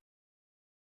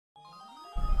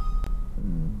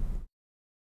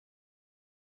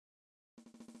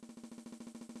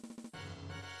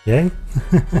 Yay?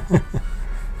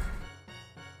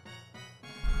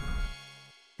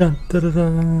 Dun, dun, dun,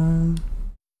 dun.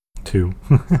 2.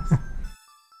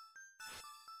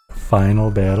 Final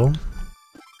battle.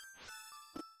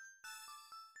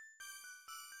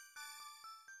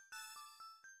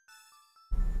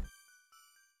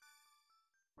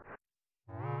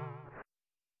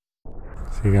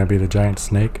 So you're gonna be the giant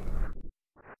snake?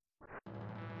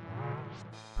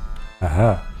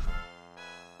 Aha.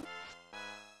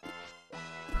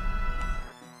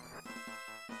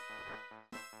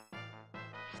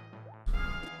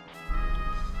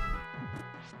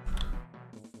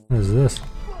 What is this?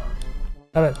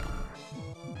 Have it.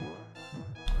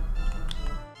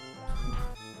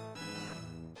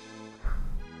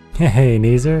 Hey,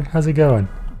 Neezer, how's it going?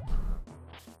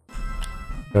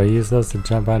 Do I use those to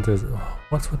jump onto his... Oh,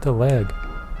 what's with the leg?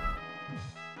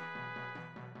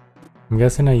 I'm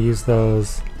guessing I use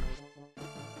those.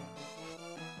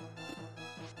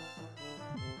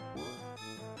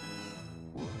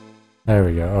 There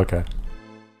we go, okay.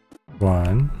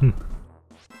 One.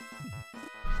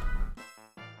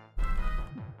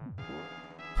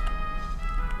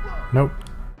 Nope.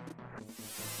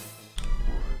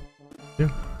 Two.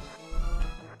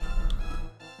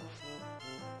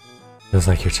 Feels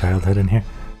like your childhood in here.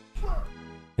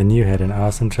 And you had an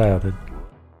awesome childhood.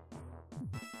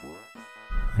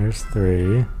 There's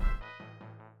 3.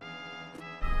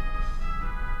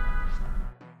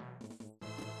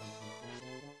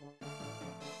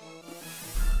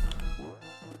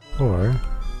 Four.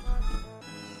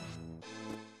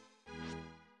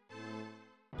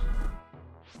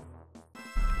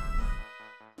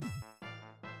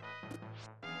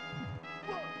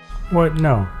 What?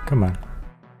 No, come on.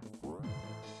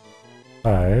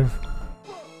 5.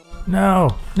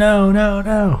 No! No, no,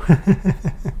 no!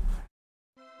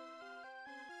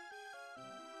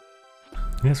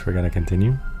 Yes, we're gonna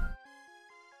continue.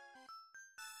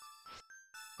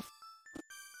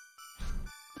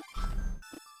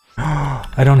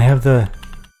 I don't have the...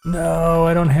 No,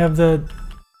 I don't have the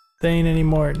thing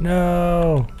anymore.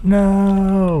 No!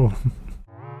 No!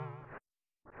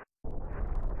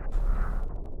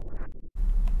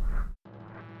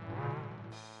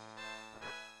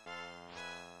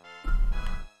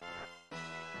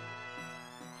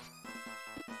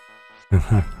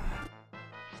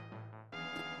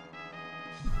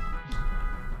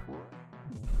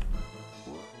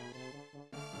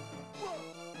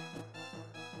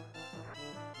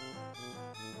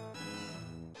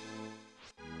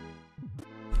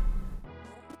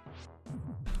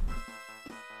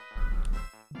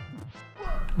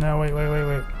 No, wait.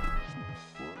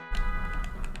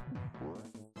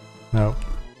 No.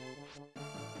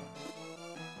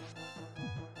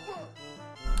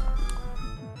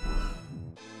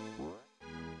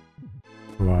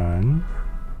 One.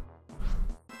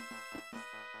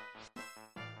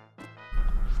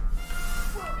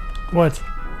 What?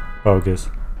 Bogus.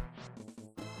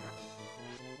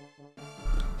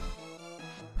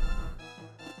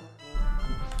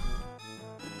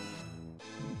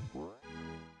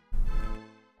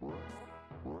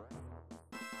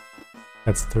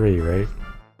 That's 3, right?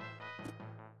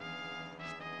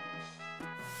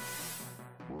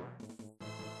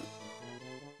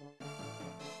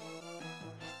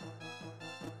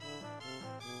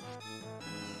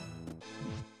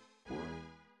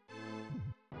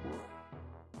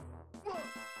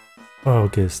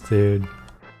 Bogus, dude.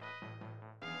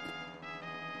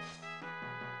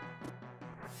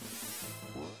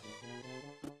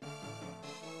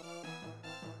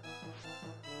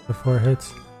 The 4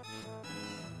 hits.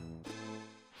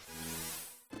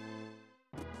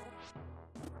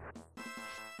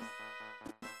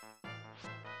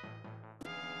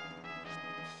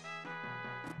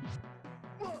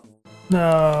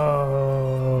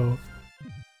 No.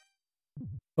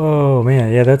 Oh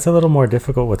man, yeah, that's a little more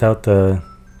difficult without the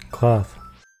cloth.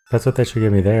 That's what they should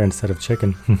give me there instead of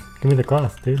chicken. Give me the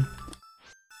cloth, dude.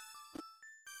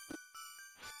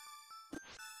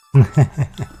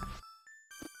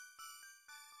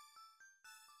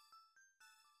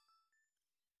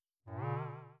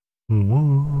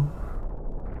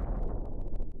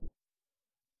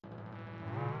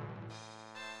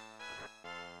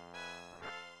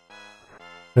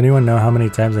 Does anyone know how many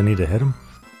times I need to hit him?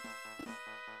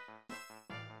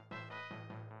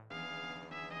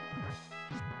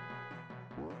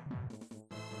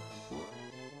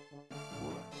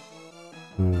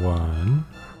 One.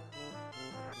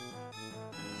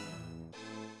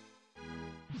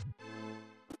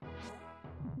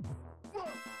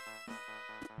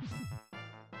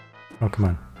 Oh, come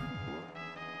on.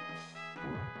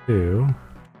 2.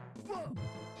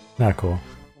 Not cool.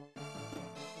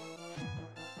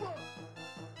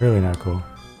 Really not cool.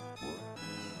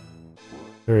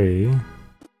 3.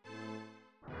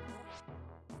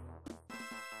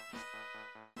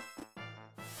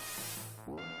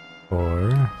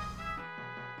 Four.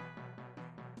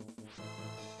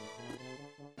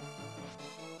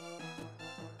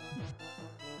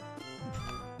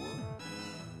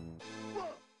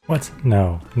 What?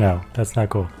 No, that's not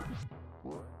cool.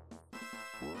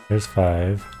 There's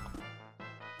 5.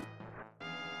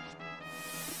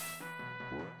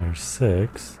 There's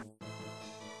 6.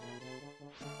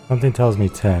 Something tells me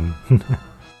 10.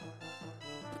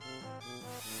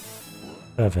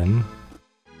 7.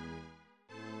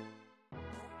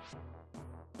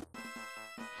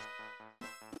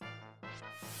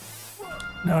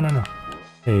 No.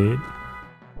 8.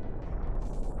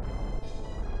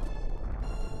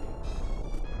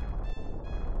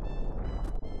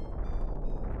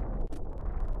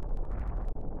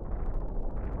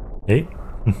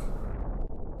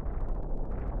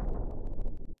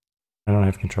 I don't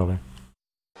have controller.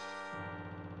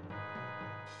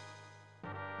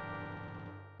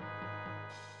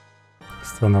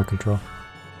 Still no control.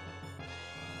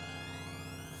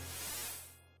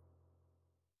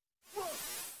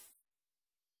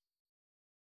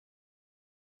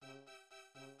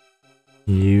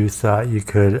 You thought you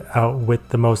could outwit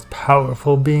the most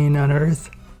powerful being on Earth?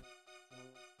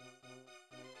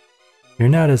 You're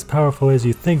not as powerful as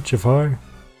you think, Jafar.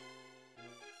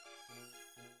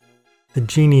 The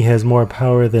genie has more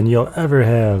power than you'll ever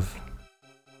have.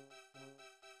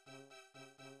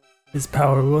 His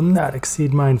power will not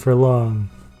exceed mine for long.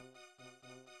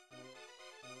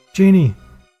 Genie,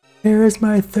 here is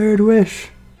my third wish.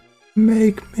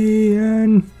 Make me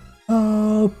an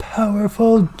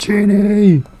all-powerful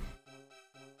genie.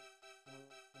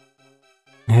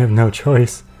 I have no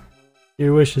choice.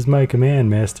 Your wish is my command,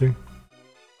 Master.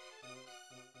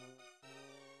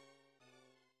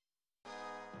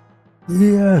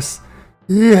 Yes,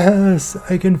 yes,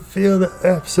 I can feel the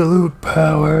absolute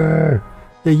power.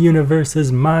 The universe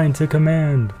is mine to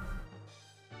command.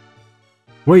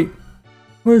 Wait,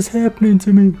 what is happening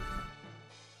to me?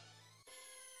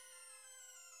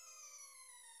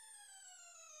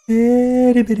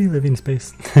 Itty bitty living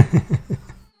space.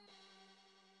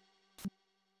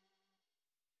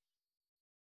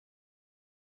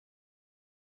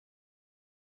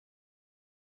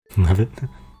 Love it.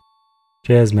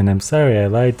 Jasmine, I'm sorry I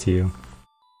lied to you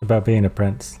about being a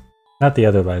prince. Not the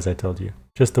other lies I told you,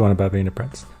 just the one about being a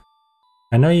prince.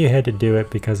 I know you had to do it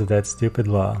because of that stupid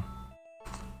law.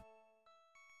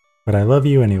 But I love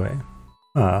you anyway.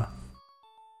 Ah.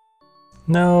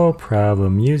 No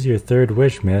problem. Use your third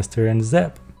wish, Master, and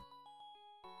zap.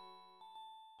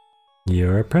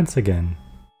 You're a prince again.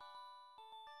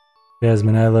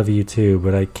 Jasmine, I love you too,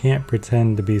 but I can't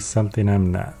pretend to be something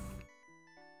I'm not.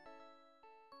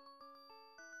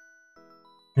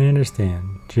 I understand.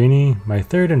 Genie, my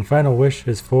third and final wish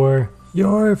is for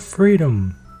your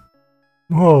freedom.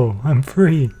 Whoa, I'm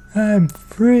free. I'm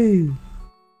free.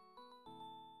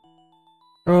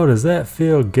 Oh, does that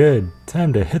feel good?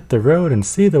 Time to hit the road and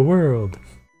see the world.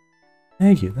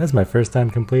 Thank you. That's my first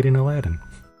time completing Aladdin.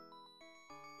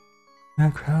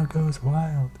 That crowd goes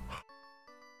wild.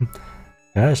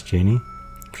 Gosh, Genie.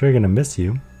 I'm sure gonna miss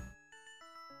you.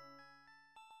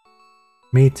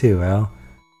 Me too, Al.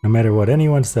 No matter what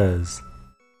anyone says.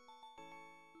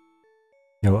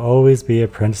 You'll always be a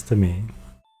prince to me.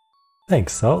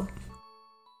 Thanks, Salt.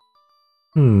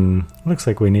 Looks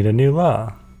like we need a new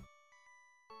law.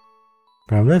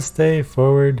 From this day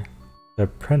forward, the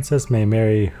princess may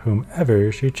marry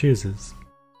whomever she chooses.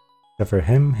 Except for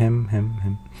him.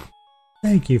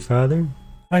 Thank you, Father.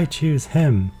 I choose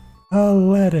him,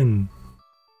 Aladdin.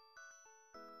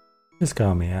 Just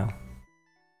call me Al.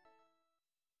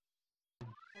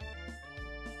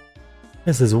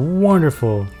 This is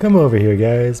wonderful. Come over here,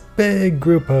 guys. Big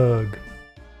group hug.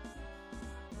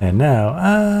 And now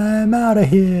I'm out of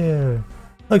here.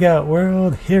 Look out,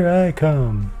 world. Here I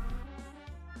come.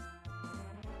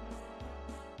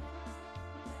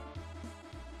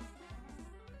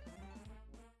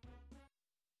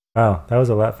 Wow, that was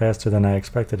a lot faster than I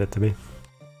expected it to be. Do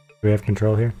we have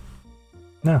control here?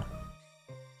 No.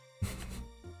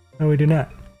 No, we do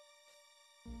not.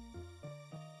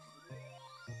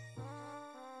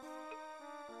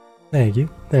 Thank you,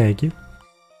 thank you.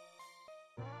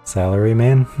 Salary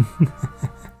man?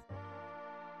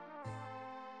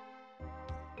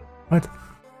 What?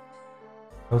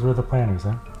 Those were the planners,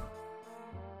 huh?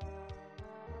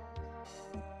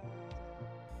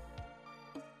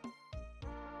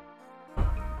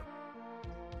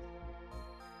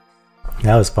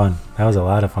 That was fun. That was a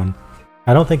lot of fun.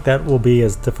 I don't think that will be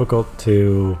as difficult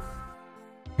to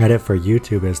edit for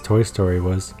YouTube as Toy Story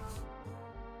was.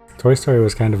 Toy Story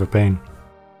was kind of a pain.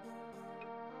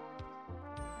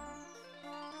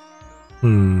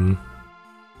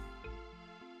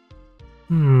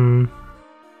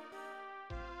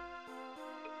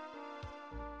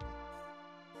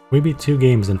 We beat 2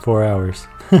 games in 4 hours.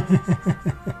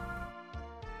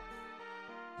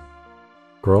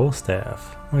 Growl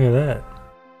staff. Look at that.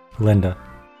 Linda.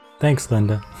 Thanks,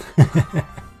 Linda.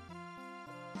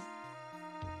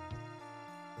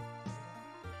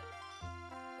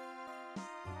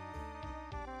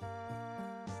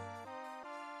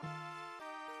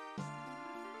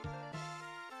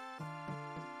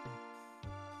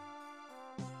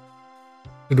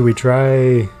 Did we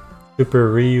try Super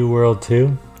Ryu World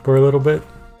 2 for a little bit?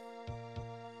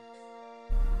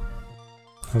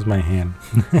 How's my hand?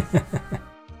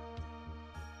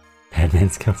 Batman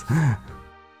skills.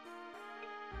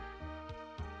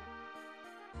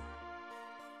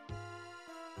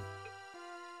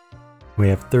 We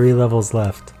have 3 levels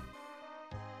left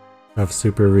of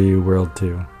Super Ryu World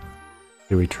 2.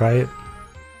 Do we try it?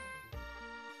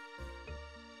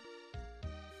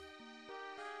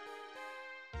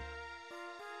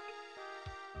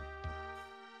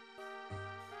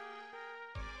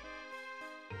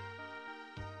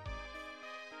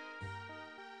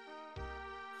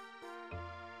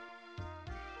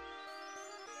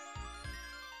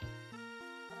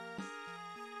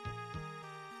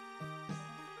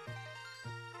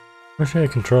 What should I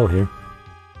control here?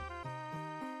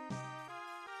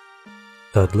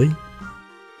 Dudley?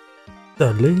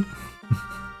 Dudley?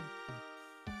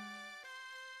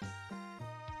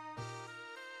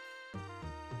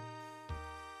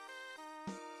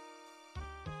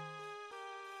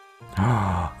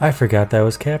 Oh, I forgot that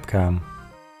was Capcom.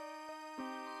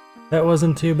 That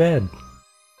wasn't too bad.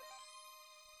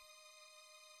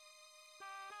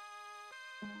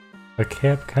 A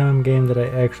Capcom game that I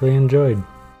actually enjoyed.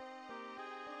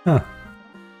 Huh.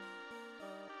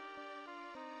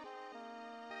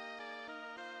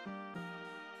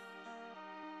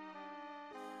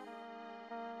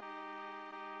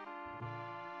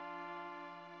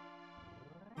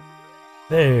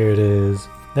 There it is.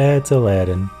 That's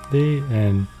Aladdin. The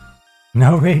end.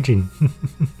 No raging.